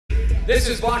This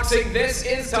is boxing. This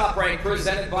is Top Rank,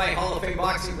 presented by Hall of Fame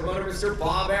boxing promoter Mr.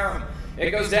 Bob Artem.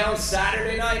 It goes down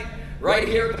Saturday night right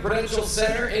here at the Prudential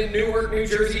Center in Newark, New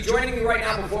Jersey. Joining me right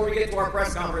now before we get to our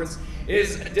press conference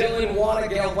is Dylan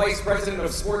Wanagale, Vice President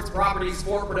of Sports Properties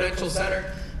for Prudential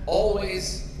Center.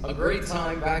 Always a great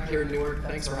time back here in Newark.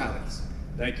 Thanks for having us.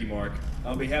 Thank you, Mark.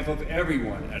 On behalf of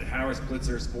everyone at Harris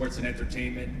Blitzer Sports and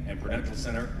Entertainment and Prudential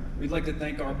Center, we'd like to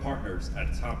thank our partners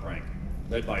at Top Rank,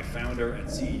 led by founder and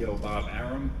CEO Bob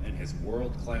Artem and his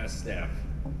world-class staff,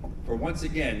 for once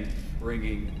again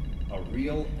bringing a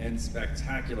real and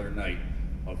spectacular night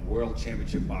of World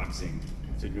Championship Boxing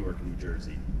to Newark, New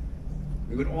Jersey.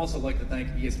 We would also like to thank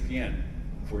ESPN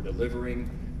for delivering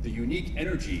the unique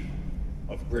energy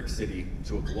of Brick City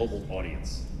to a global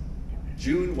audience.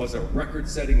 June was a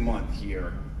record-setting month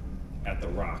here at The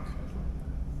Rock.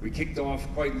 We kicked off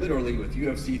quite literally with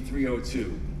UFC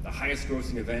 302, the highest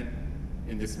grossing event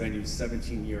in this venue's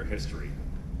 17-year history.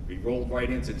 We rolled right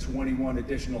into 21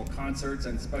 additional concerts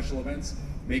and special events,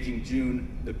 making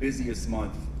June the busiest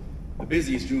month, the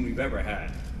busiest June we've ever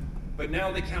had. But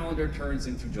now the calendar turns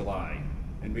into July,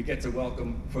 and we get to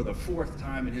welcome, for the fourth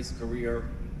time in his career,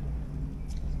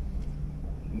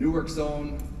 Newark's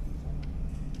own,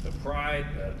 the pride,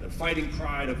 the fighting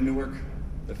pride of Newark,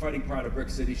 the fighting pride of Brick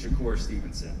City, Shakur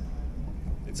Stevenson.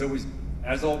 It's always,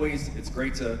 as always, it's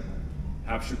great to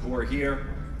have Shakur here,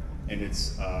 and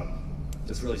it's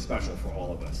just really special for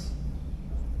all of us.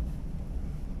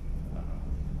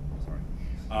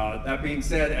 That being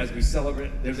said, as we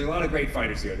celebrate, there's a lot of great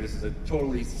fighters here. This is a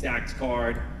totally stacked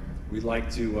card. We'd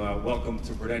like to welcome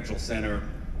to Prudential Center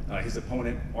his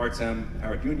opponent, Artem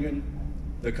Harutyunyan,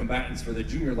 the combatants for the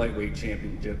Junior Lightweight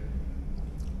Championship,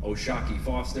 Oshaki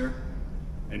Foster,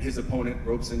 and his opponent,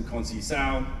 Robson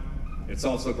Conceição. It's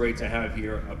also great to have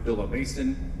here Abdullah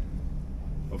Mason.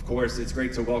 Of course, it's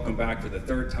great to welcome back for the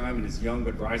third time in his young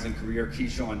but rising career,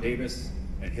 Keyshawn Davis,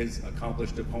 and his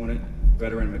accomplished opponent,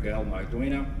 veteran Miguel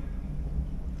Madueno.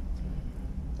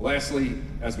 Lastly,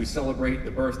 as we celebrate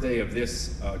the birthday of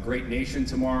this great nation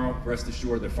tomorrow, rest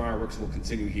assured the fireworks will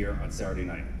continue here on Saturday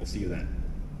night. We'll see you then.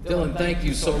 Dylan, thank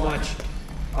you so much.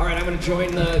 All right, I'm going to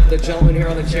join the gentleman here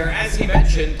on the chair. As he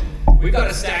mentioned, we've got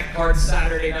a stacked card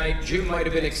Saturday night. June might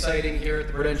have been exciting here at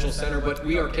the Prudential Center, but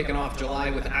we are kicking off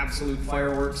July with absolute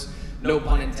fireworks. No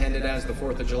pun intended, as the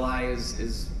 4th of July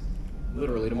is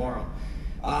literally tomorrow.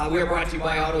 We are brought to you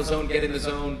by AutoZone. Get in the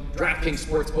zone. DraftKings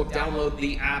Sportsbook. Download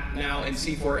the app now, and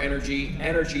C4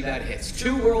 Energy that hits.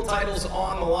 2 world titles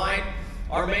on the line.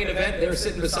 Our main event, they're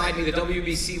sitting beside me, the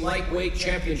WBC Lightweight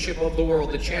Championship of the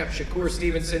World. The champ, Shakur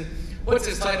Stevenson, puts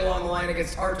his title on the line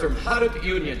against Artem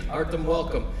Harutyunyan. Artem,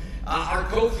 welcome. Our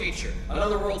co-feature,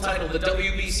 another world title, the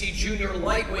WBC Junior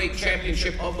Lightweight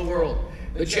Championship of the World.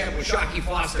 The champ, Oshaki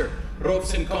Foster,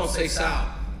 Robson Conceição.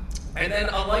 And then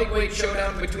a lightweight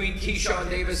showdown between Keyshawn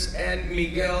Davis and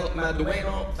Miguel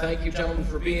Madueno. Thank you, gentlemen,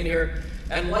 for being here.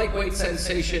 And lightweight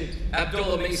sensation,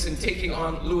 Abdullah Mason taking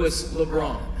on Louis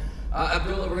LeBron.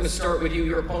 Abdullah, we're going to start with you.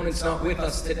 Your opponent's not with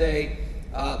us today,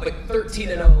 but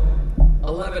 13-0,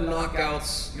 11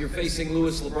 knockouts. You're facing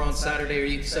Louis LeBron Saturday. Are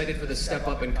you excited for the step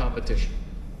up in competition?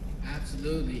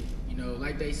 Absolutely. You know,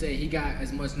 like they say, he got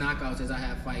as much knockouts as I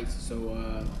have fights.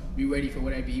 So be ready for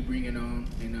whatever he bringing on.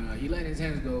 And he letting his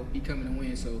hands go. He coming to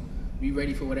win. So be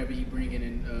ready for whatever he bringing,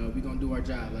 and we're going to do our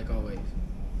job like always.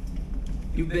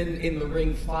 You've been in the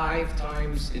ring 5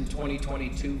 times in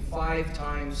 2022, 5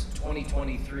 times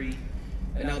 2023,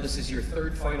 and now this is your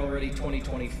 3rd fight already,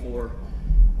 2024.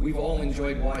 We've all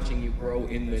enjoyed watching you grow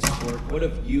in this sport. What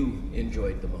have you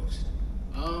enjoyed the most?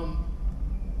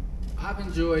 I've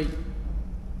enjoyed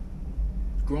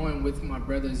growing with my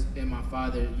brothers and my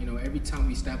father. You know, every time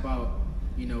we step out,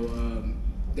 you know,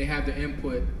 they have the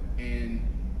input, and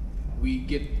we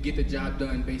get the job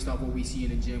done based off what we see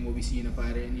in the gym, what we see in the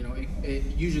fighter, and you know, it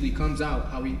usually comes out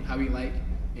how we like,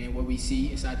 and what we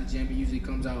see inside the gym, it usually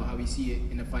comes out how we see it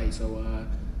in the fight. So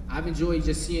I've enjoyed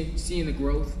just seeing the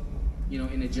growth, you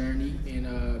know, in the journey,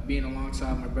 and being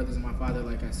alongside my brothers and my father.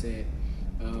 Like I said,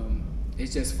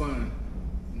 it's just fun,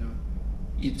 you know.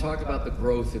 You talked about the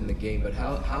growth in the game, but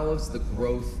how has the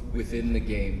growth within the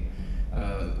game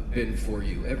been for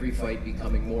you? Every fight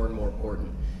becoming more and more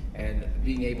important, and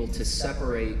being able to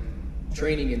separate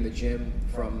training in the gym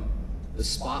from the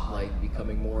spotlight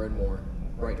becoming more and more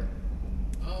brighter.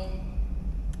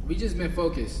 We just been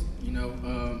focused, you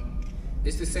know.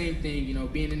 It's the same thing, you know,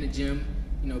 being in the gym,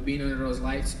 you know, being under those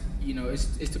lights, you know,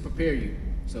 it's to prepare you.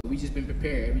 So we just been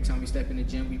prepared. Every time we step in the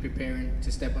gym, we preparing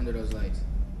to step under those lights.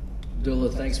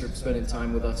 Abdullah, thanks for spending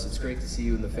time with us. It's great to see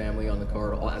you and the family on the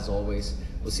card, as always.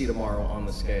 We'll see you tomorrow on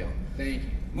the scale. Thank you.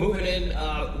 Moving in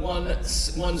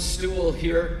one stool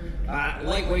here.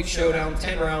 Lightweight showdown,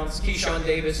 10 rounds. Keyshawn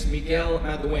Davis, Miguel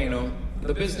Madueno.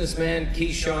 The businessman,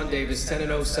 Keyshawn Davis,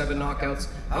 10-0, 7 knockouts.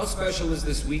 How special is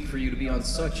this week for you to be on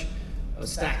such a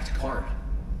stacked card?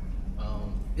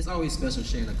 It's always special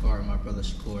sharing a card with my brother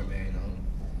Shakur, man.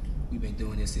 We've been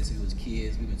doing this since we was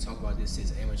kids. We've been talking about this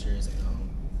since amateurs, and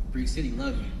Brick City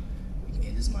love me.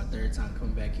 And this is my 3rd time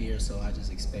coming back here, so I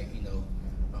just expect,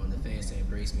 the fans to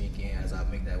embrace me again as I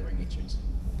make that ring entrance.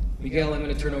 Miguel, I'm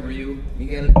going to turn over to you.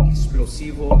 Miguel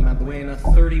Explosivo Maduena,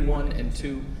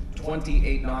 31-2,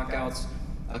 28 knockouts,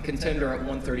 a contender at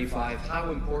 135.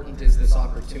 How important is this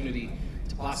opportunity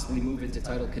to possibly move into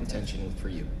title contention for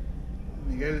you?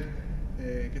 Miguel,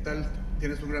 ¿qué tal?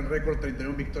 Tienes un gran récord,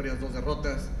 31 victorias, 2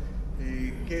 derrotas.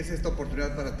 ¿Qué es esta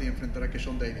oportunidad para ti enfrentar a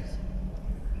Keyshawn Davis?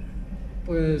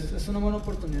 Pues es una buena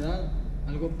oportunidad,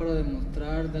 algo para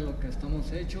demostrar de lo que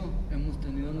estamos hechos. Hemos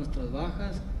tenido nuestras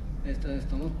bajas,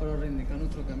 estamos para reivindicar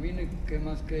nuestro camino, y qué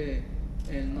más que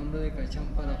el nombre de Cachán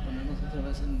para ponernos otra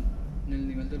vez en el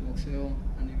nivel del boxeo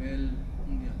a nivel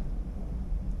mundial.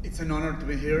 It's an honor to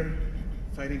be here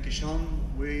fighting Keyshawn.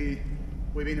 We've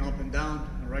been up and down,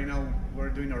 and right now we're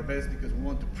doing our best because we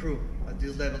want to prove at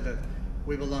this level that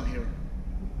we belong here.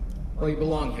 Well, you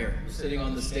belong here, sitting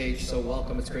on the stage, so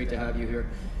welcome. It's great to have you here.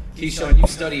 Keyshawn, you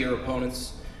study your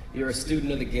opponents. You're a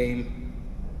student of the game.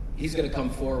 He's going to come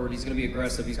forward. He's going to be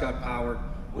aggressive. He's got power.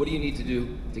 What do you need to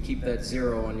do to keep that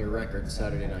 0 on your record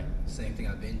Saturday night? Same thing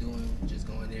I've been doing, just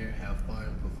go in there, have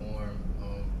fun, perform.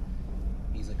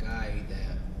 He's a guy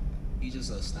that, he's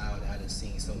just a style that I've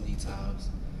seen so many times,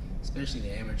 especially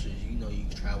the amateurs. You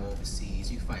travel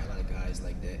overseas, you fight a lot of guys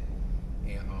like that.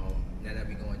 And now that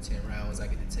we're going 10 rounds, I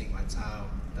get to take my time,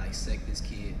 dissect this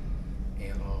kid,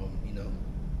 and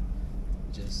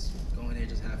just go in there,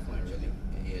 just have fun, really,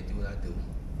 and yeah, do what I do.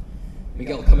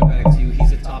 Miguel, coming back to you,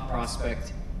 he's a top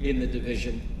prospect in the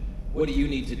division. What do you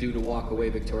need to do to walk away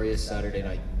victorious Saturday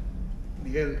night?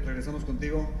 Miguel, regresamos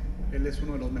contigo. Él es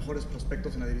uno de los mejores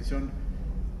prospectos en la división.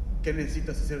 ¿Qué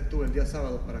necesitas hacer tú el día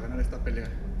sábado para ganar esta pelea?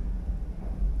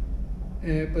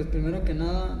 Pues primero que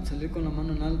nada, salir con la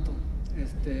mano en alto.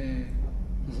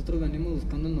 Nosotros venimos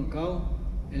buscando el knockout.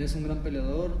 Él es un gran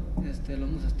peleador, lo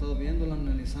hemos estado viendo, lo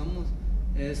analizamos,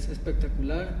 es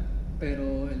espectacular,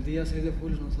 pero el día 6 de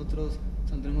julio nosotros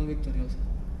saldremos victoriosos.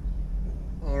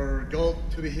 Our goal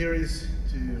to be here is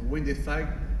to win this fight.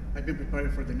 I've been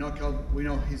preparing for the knockout. We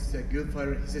know he's a good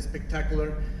fighter, he's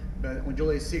spectacular, but on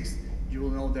July 6th, you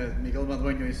will know that Miguel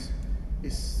Madueno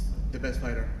is the best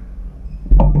fighter.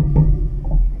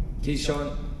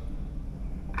 Keyshawn,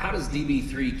 how does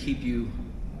DB3 keep you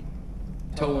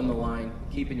toeing the line,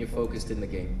 keeping you focused in the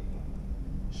game?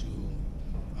 Shoot,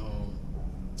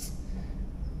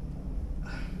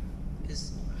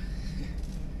 it's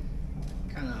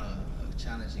kind of a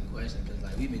challenging question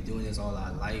because we've been doing this all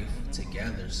our life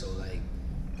together, so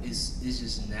it's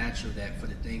just natural that for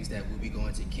the things that we'll be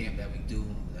going to camp that we do,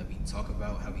 that we talk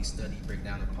about, how we study, break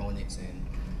down opponents, and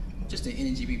just the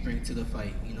energy we bring to the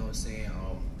fight. You know what I'm saying?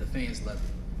 The fans love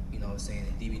it. You know what I'm saying?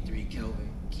 And DB3, Kelvin,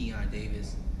 Keyshawn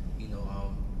Davis,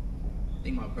 they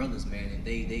my brothers, man, and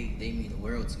they mean the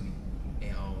world to me.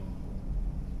 And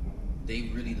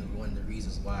they really one of the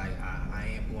reasons why I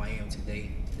am who I am today,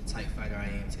 the type fighter I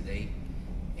am today.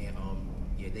 And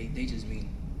yeah, they just mean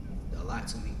a lot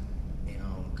to me.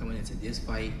 And coming into this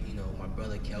fight, my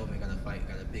brother Kelvin got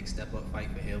a big step up fight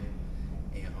for him.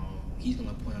 And he's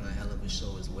gonna put on a hell of a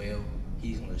show as well.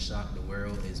 He's gonna shock the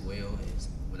world as well as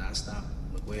when I stop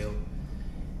Miguel.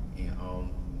 And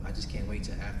I just can't wait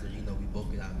till after, we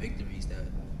both get our victories, that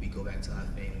we go back to our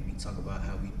fame and we talk about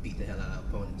how we beat the hell out of our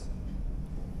opponents.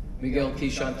 Miguel,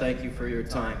 Keyshawn, thank you for your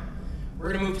time.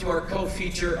 We're gonna move to our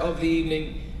co-feature of the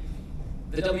evening,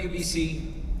 the WBC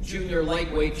Junior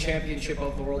Lightweight Championship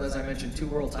of the World. As I mentioned, 2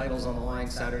 world titles on the line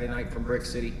Saturday night from Brick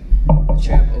City.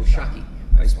 Champ Oshaki,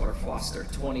 Icewater Foster,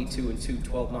 22-2,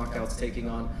 12 knockouts, taking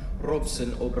on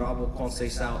Robson Obrabo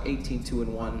Conceição,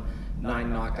 18-2-1,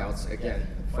 9 knockouts. Again,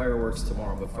 fireworks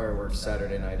tomorrow, but fireworks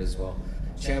Saturday night as well.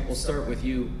 Champ, we'll start with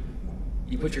you.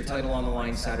 You put your title on the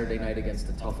line Saturday night against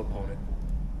a tough opponent.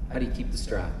 How do you keep the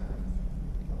strap?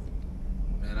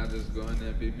 Man, I just go in there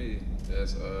and be me.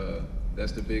 That's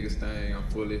the biggest thing. I'm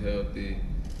fully healthy,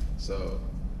 so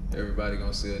everybody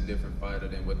gonna see a different fighter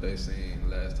than what they seen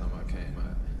last time I came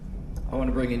out. I want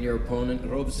to bring in your opponent,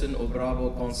 Robson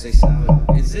Obrabo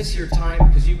Conceição. Is this your time?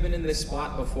 Because you've been in this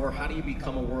spot before. How do you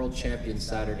become a world champion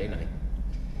Saturday night?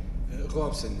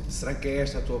 Robson, será que é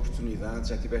esta a tua oportunidade?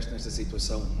 Já estiveste nesta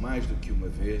situação mais do que uma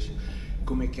vez.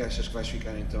 Como é que achas que vais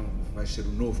ficar então? Vais ser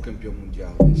o novo campeão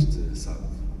mundial este sábado?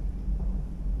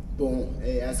 Bom,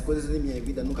 as coisas na minha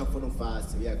vida nunca foram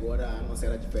fáceis e agora a nossa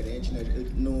era diferente, né?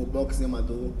 No boxe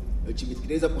amador eu tive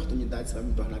 3 oportunidades para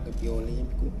me tornar campeão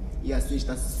olímpico e assim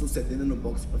está se sucedendo no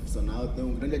boxe profissional. Tenho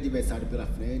um grande adversário pela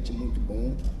frente, muito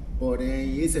bom.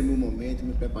 Porém, esse é meu momento,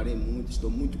 me preparei muito, estou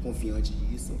muito confiante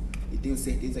disso e tenho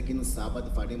certeza que no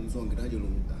sábado faremos uma grande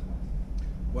luta.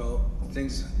 Well,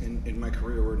 things in my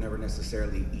career were never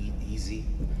necessarily easy.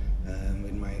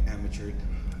 In my amateur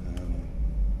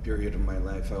period of my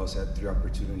life, I also had 3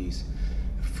 opportunities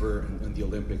in the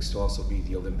Olympics to also be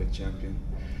the Olympic champion.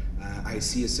 I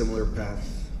see a similar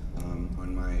path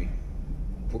on my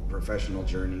professional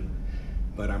journey,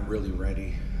 but I'm really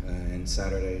ready. And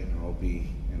Saturday, I'll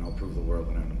prove the world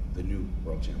that I'm the new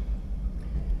world champion.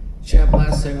 Champ,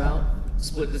 last time out,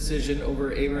 split decision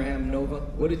over Abraham Nova.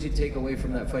 What did you take away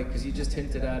from that fight? Because you just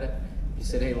hinted at it. You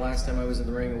said, hey, last time I was in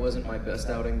the ring, it wasn't my best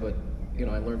outing, but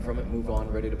I learned from it, moved on,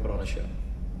 ready to put on a show.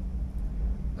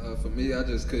 For me, I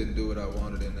just couldn't do what I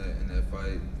wanted in that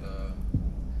fight.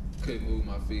 Couldn't move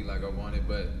my feet like I wanted,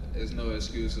 but there's no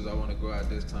excuses. I want to go out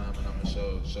this time and I'm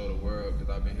gonna show the world,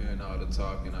 because I've been hearing all the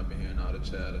talk and I've been hearing all the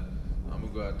chatter. I'm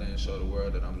gonna go out there and show the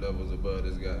world that I'm levels above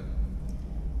this guy.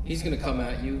 He's going to come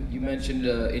at you. You mentioned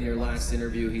in your last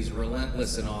interview he's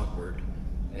relentless and awkward,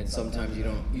 and sometimes you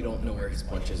don't know where his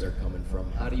punches are coming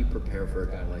from. How do you prepare for a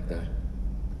guy like that?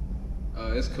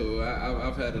 It's cool.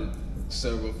 I've had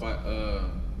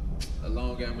a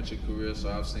long amateur career,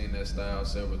 so I've seen that style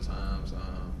several times.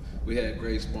 We had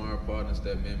great sparring partners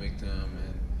that mimicked him,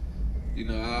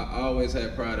 and I always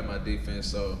had pride in my defense,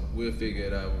 so we'll figure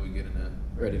it out when we get in there.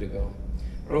 Ready to go.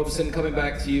 Robeson, coming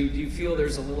back to you, do you feel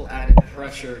there's a little added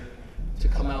pressure to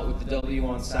come out with the W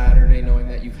on Saturday, knowing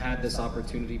that you've had this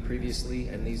opportunity previously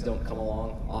and these don't come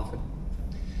along often?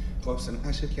 Robson,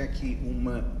 acha que há aqui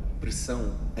uma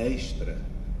pressão extra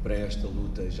para esta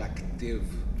luta, já que teve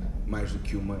mais do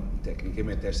que uma?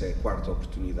 Tecnicamente esta é a 4ª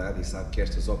oportunidade e sabe que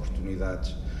estas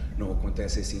oportunidades não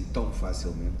acontecem assim tão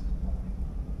facilmente.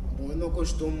 Bom, eu não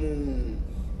costumo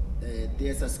ter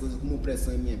essas coisas como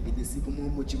pressão em minha vida, assim como uma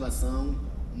motivação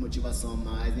a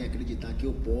mais em acreditar que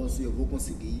eu posso e eu vou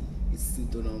conseguir esse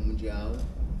cinturão mundial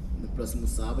no próximo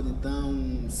sábado,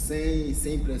 então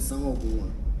sem pressão alguma.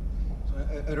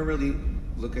 So I don't really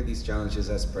look at these challenges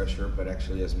as pressure, but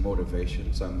actually as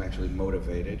motivation. So I'm actually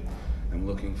motivated. I'm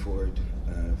looking forward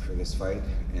for this fight,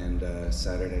 and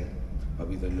Saturday I'll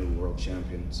be the new world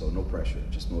champion. So no pressure,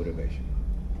 just motivation.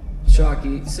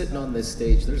 Shaki, sitting on this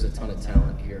stage, there's a ton of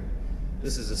talent here.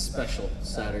 This is a special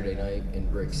Saturday night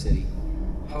in Brick City.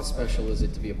 How special is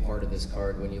it to be a part of this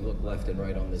card when you look left and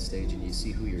right on this stage and you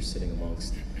see who you're sitting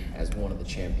amongst as one of the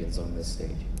champions on this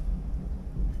stage?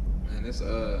 Man,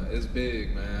 it's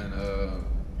big, man.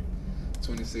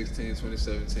 2016,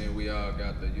 2017, we all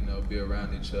got to, be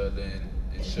around each other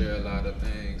and share a lot of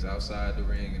things outside the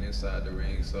ring and inside the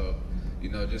ring. So,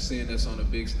 just seeing this on the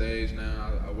big stage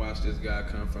now, I watched this guy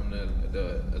come from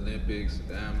the Olympics,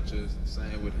 the amateurs,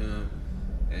 same with him.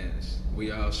 And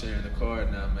we all sharing the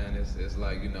card now, man. It's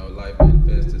like, life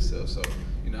manifests itself. So,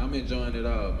 I'm enjoying it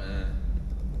all, man.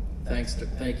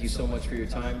 Thank you so much for your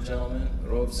time, gentlemen.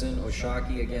 Robeson,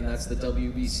 Oshaki, again, that's the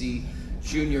WBC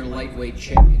Junior Lightweight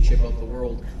Championship of the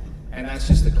World. And that's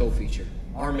just the co-feature.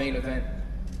 Our main event,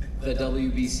 the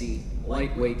WBC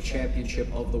Lightweight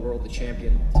Championship of the World. The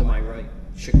champion to my right,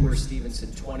 Shakur Stevenson,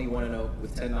 21-0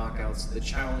 with 10 knockouts. The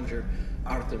challenger,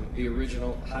 Artem, the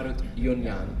original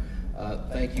Harutyunyan.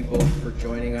 Thank you both for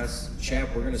joining us. Champ,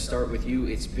 we're going to start with you.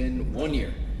 It's been 1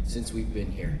 year since we've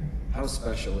been here. How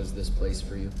special is this place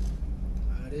for you?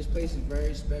 This place is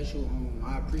very special.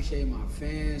 I appreciate my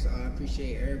fans. I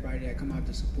appreciate everybody that come out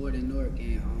to support in Newark,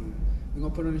 and we're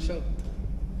going to put on a show.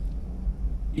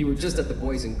 You were just at the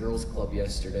Boys and Girls Club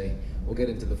yesterday. We'll get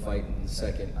into the fight in a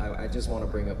second. I just want to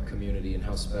bring up community and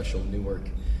how special Newark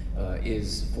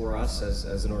is for us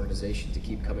as an organization to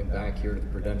keep coming back here to the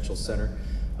Prudential Center.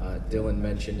 Dylan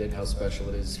mentioned it, how special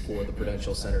it is for the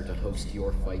Prudential Center to host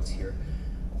your fights here.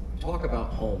 Talk about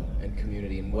home and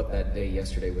community and what that day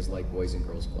yesterday was like, Boys and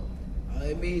Girls Club.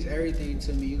 It means everything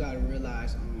to me. You got to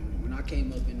realize, when I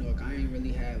came up in Newark, I ain't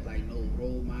really have like no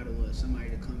role model or somebody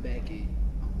to come back and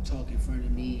talk in front of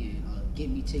me and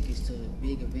get me tickets to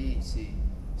big events and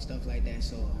stuff like that.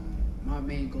 So my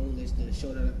main goal is to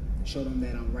show them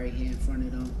that I'm right here in front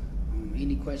of them.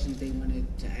 Any questions they wanted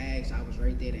to ask, I was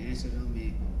right there to answer them,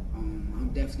 and I'm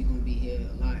definitely going to be here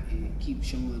a lot and keep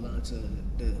showing love to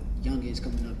the youngins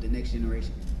coming up, the next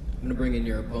generation. I'm going to bring in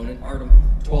your opponent, Artem,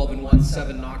 12-1,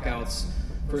 7 knockouts.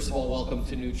 First of all, welcome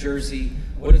to New Jersey.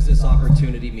 What does this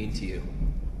opportunity mean to you?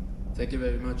 Thank you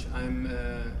very much. I'm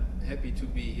happy to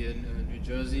be here in New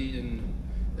Jersey, in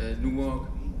Newark.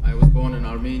 I was born in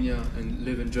Armenia and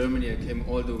live in Germany. I came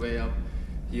all the way up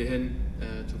here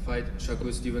to fight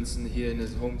Shakur Stevenson here in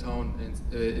his hometown, and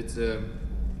it's a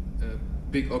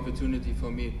big opportunity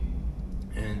for me,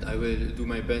 and I will do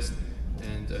my best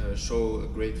and show a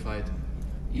great fight.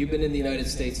 You've been in the United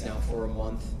States now for a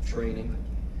month training.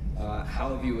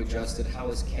 How have you adjusted? How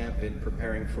has camp been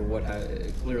preparing for what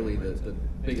clearly the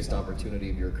biggest opportunity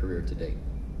of your career to date?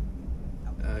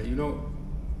 You know,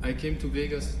 I came to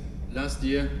Vegas last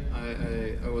year.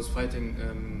 I was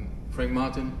fighting Frank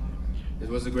Martin. It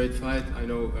was a great fight. I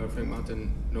know Frank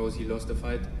Martin knows he lost the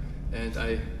fight, and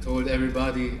I told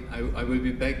everybody I will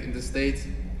be back in the States,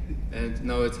 and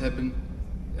now it's happened,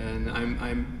 and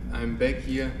I'm back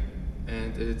here,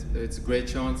 and it's a great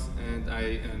chance, and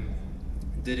I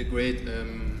did a great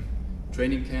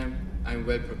training camp. I'm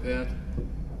well prepared,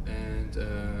 and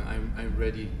I'm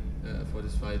ready for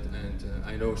this fight. And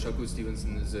I know Shakur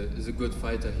Stevenson is a good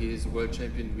fighter. He is a world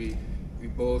champion. We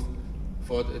both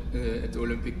fought at the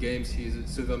Olympic Games. He's a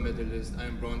silver medalist.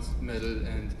 I'm bronze medal,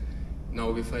 and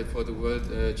now we fight for the world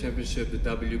championship, the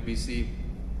WBC.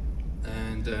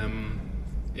 And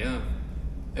yeah,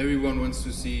 everyone wants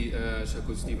to see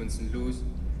Shakur Stevenson lose.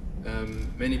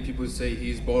 Many people say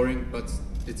he's boring, but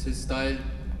it's his style,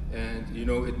 and you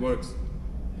know it works.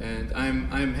 And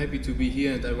I'm happy to be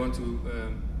here, and I want to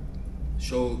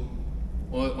show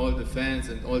all the fans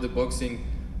and all the boxing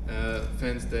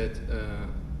fans that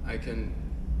I can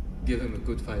give him a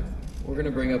good fight. We're going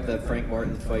to bring up that Frank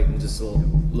Martin fight in just a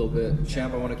little bit.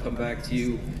 Champ, I want to come back to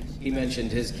you. He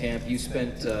mentioned his camp. You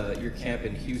spent your camp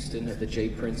in Houston at the J.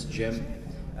 Prince Gym.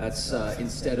 That's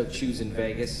instead of choosing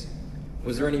Vegas.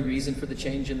 Was there any reason for the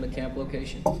change in the camp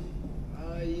location?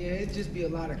 Yeah, it'd just be a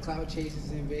lot of clout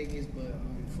chases in Vegas, but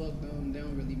fuck them, they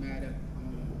don't really matter.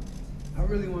 I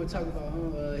really want to talk about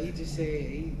him. He just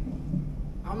said,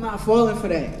 I'm not falling for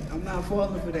that. I'm not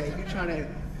falling for that. You trying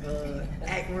to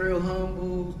act real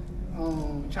humble,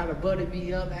 try to butter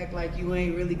me up, act like you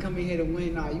ain't really coming here to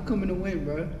win. Nah, you coming to win,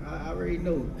 bro. I already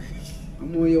know.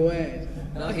 I'm on your ass.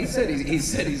 No, he said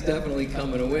he's definitely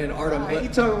coming to win. Artem, he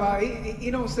talk about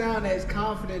he don't sound as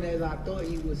confident as I thought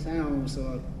he would sound.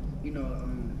 So, you know,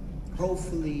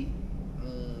 hopefully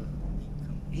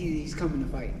he's coming to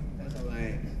fight. That's all I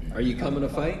ask. Are you coming to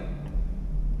fight?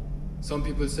 Some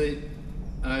people say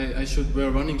I should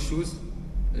wear running shoes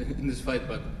in this fight,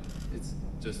 but it's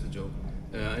just a joke.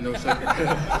 I know Shakur.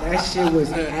 That shit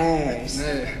was ass.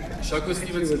 Shakur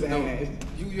Stevenson, no,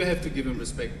 you have to give him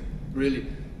respect, really.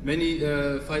 Many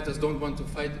fighters don't want to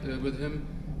fight with him.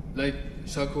 Like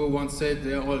Shakur once said,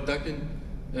 they're all ducking.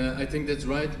 I think that's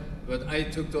right, but I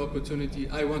took the opportunity.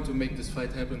 I want to make this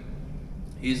fight happen.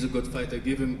 He's a good fighter.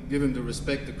 Give him the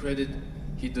respect, the credit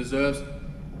he deserves.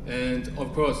 And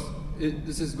of course,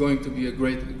 this is going to be a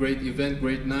great event,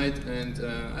 great night, and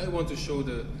I want to show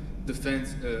the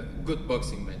fans a good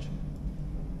boxing match.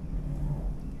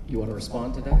 You want to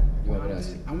respond to that? You want me to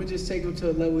ask you? I'm gonna just take him to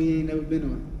a level he ain't never been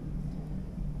on.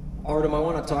 Artem, I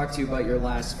want to talk to you about your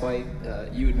last fight.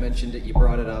 You had mentioned it, you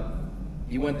brought it up.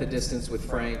 You went the distance with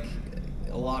Frank.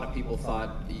 A lot of people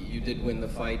thought you did win the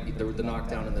fight. There was the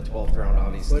knockdown in the 12th round,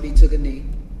 obviously. But he took a knee.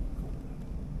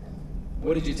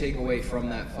 What did you take away from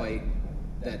that fight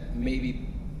that maybe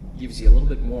gives you a little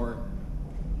bit more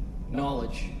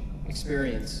knowledge,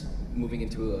 experience, moving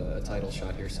into a title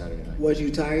shot here Saturday night? Was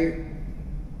you tired?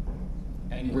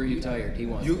 And were you tired? He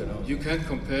wants to know. You can't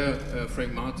compare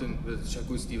Frank Martin with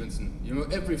Shakur Stevenson. You know,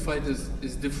 every fight is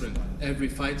different. Every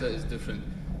fighter is different.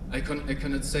 I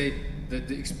cannot say that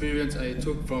the experience I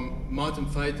took from Martin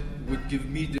fight would give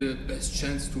me the best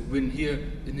chance to win here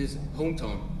in his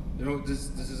hometown. You know, this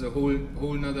is a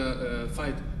whole nother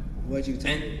fight. What you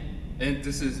tired? And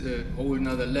this is a whole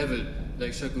nother level.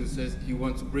 Like Shakur says, he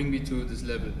wants to bring me to this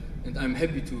level, and I'm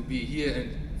happy to be here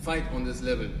and fight on this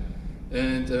level.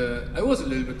 And I was a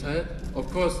little bit tired, of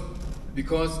course,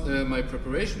 because my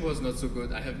preparation was not so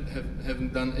good. I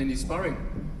haven't done any sparring.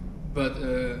 But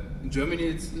in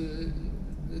Germany,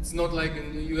 it's not like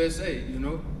in the USA, you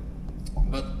know.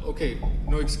 But okay,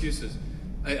 no excuses.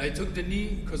 I took the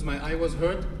knee because my eye was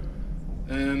hurt.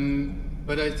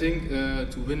 But I think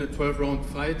to win a 12-round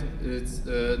fight, it's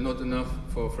not enough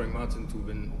for Frank Martin to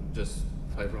win just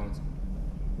 5 rounds.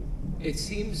 It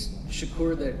seems,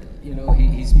 Shakur, that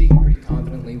he's speaking pretty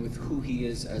confidently with who he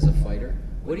is as a fighter.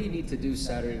 What do you need to do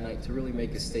Saturday night to really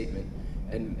make a statement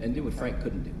and do what Frank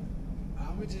couldn't do?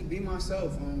 I would just be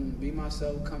myself.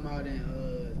 Come out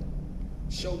and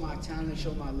show my talent,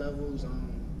 show my levels.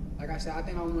 Like I said, I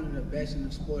think I'm one of the best in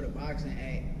the sport of boxing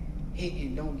at hit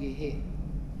and don't get hit.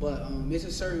 But it's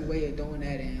a certain way of doing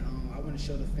that, and I want to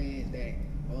show the fans that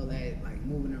all that like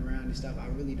moving around and stuff, I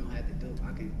really don't have to do.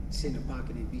 I can sit in the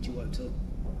pocket and beat you up too.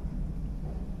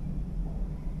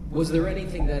 Was there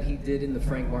anything that he did in the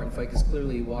Frank Martin fight, because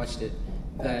clearly you watched it,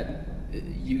 that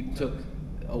you took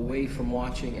away from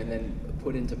watching and then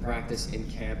put into practice in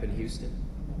camp in Houston?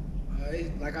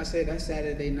 Like I said, that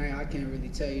Saturday night, I can't really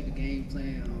tell you the game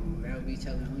plan. That would be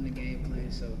telling him the game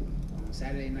plan. So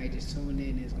Saturday night, just tune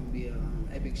in. It's going to be an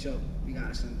epic show. We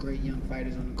got some great young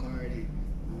fighters on the card, and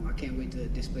I can't wait to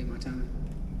display my talent.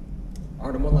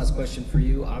 Artem, one last question for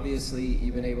you. Obviously,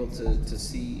 you've been able to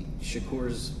see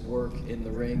Shakur's work in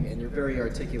the ring, and you're very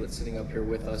articulate sitting up here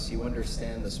with us. You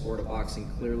understand the sport of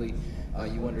boxing clearly.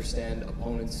 You understand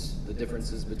opponents, the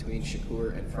differences between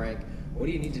Shakur and Frank. What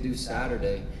do you need to do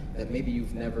Saturday that maybe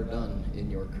you've never done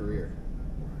in your career?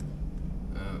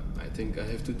 I think I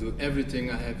have to do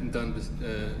everything I haven't done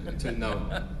until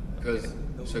now, because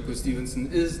Shakur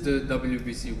Stevenson is the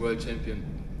WBC world champion.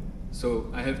 So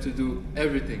I have to do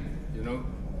everything, you know?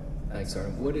 Thanks,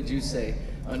 Artem. What did you say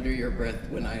under your breath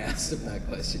when I asked him that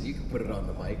question? You can put it on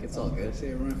the mic. It's all good. I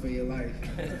said, run for your life.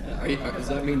 Does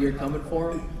that mean you're coming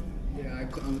for him? Yeah, I'm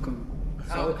coming.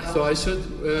 So I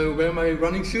should wear my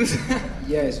running shoes?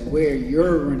 Yes, wear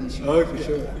your running shoes, for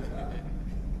sure.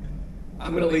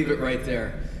 I'm going to leave it right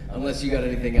there, unless you got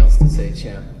anything else to say,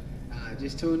 champ.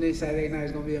 Just tune in Saturday night.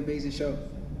 It's going to be an amazing show.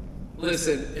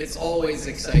 Listen, it's always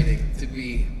exciting to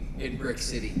be in Brick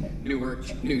City,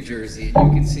 Newark, New Jersey. And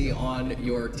you can see on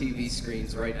your TV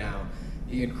screens right now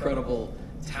the incredible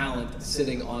talent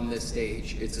sitting on this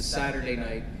stage. It's a Saturday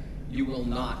night you will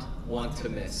not want to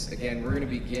miss. Again, we're going to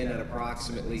begin at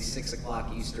approximately 6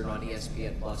 o'clock Eastern on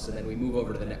ESPN+, and then we move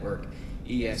over to the network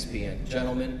ESPN.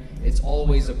 Gentlemen, it's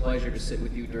always a pleasure to sit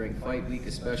with you during fight week,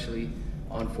 especially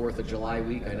on 4th of July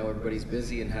week. I know everybody's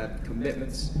busy and have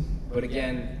commitments, but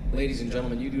again, ladies and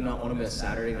gentlemen, you do not want to miss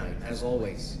Saturday night. As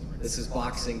always, this is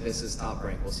boxing, this is Top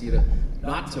Rank. We'll see you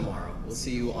not tomorrow, we'll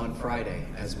see you on Friday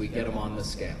as we get them on the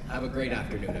scale. Have a great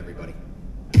afternoon, everybody.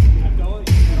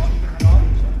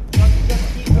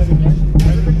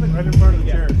 Right in front of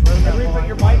the chairs. Everybody put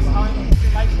your mics on,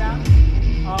 your mics down.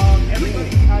 Everybody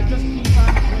just keep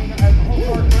on between the whole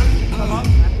card first. Come up.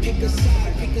 Pick a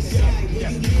side. Yeah.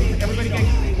 Everybody get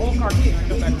whole card.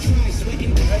 Go back.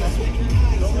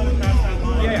 Don't let it pass that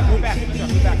line. Yeah, move back.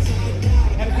 Move back.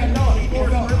 And again, Noah.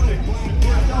 Forward up.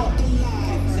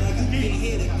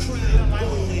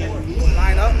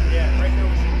 Line up. Yeah, right there.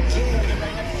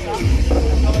 Right next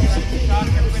to shot.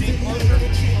 Everybody closer.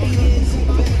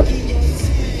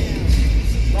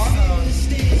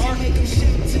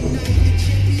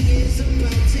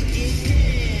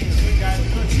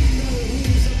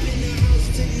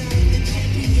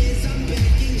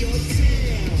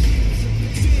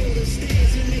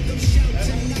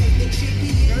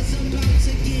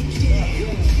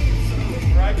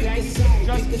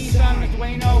 Just keep on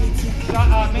Dueno,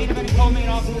 main event and co-main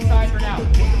off to the side for now.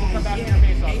 We'll come back to your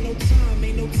face off. A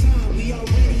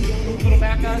little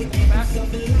back, guys. Back.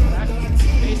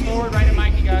 Face forward, right at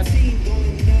Mikey, guys. Face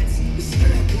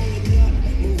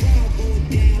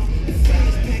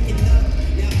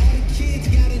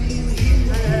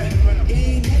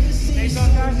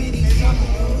off, guys. Face off.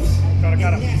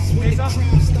 Got him. Face off.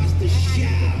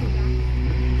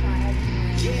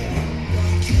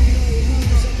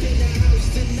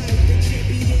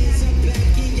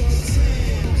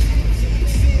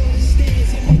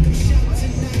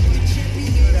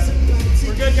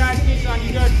 We're good, guys. Keep on.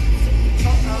 You good?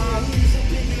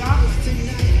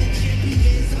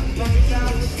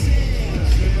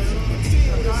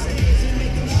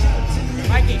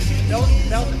 Mikey, belt.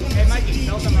 Hey, Mikey,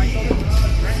 belt him right shoulder.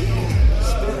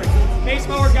 Face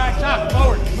forward, guys. Stop.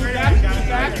 Forward. Move back.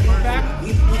 Back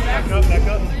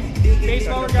up. Face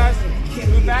forward, guys.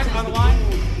 Move back on the line.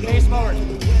 Face forward.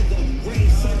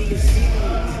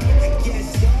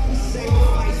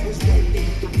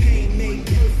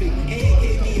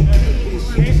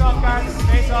 Face off, guys.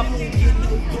 Face off.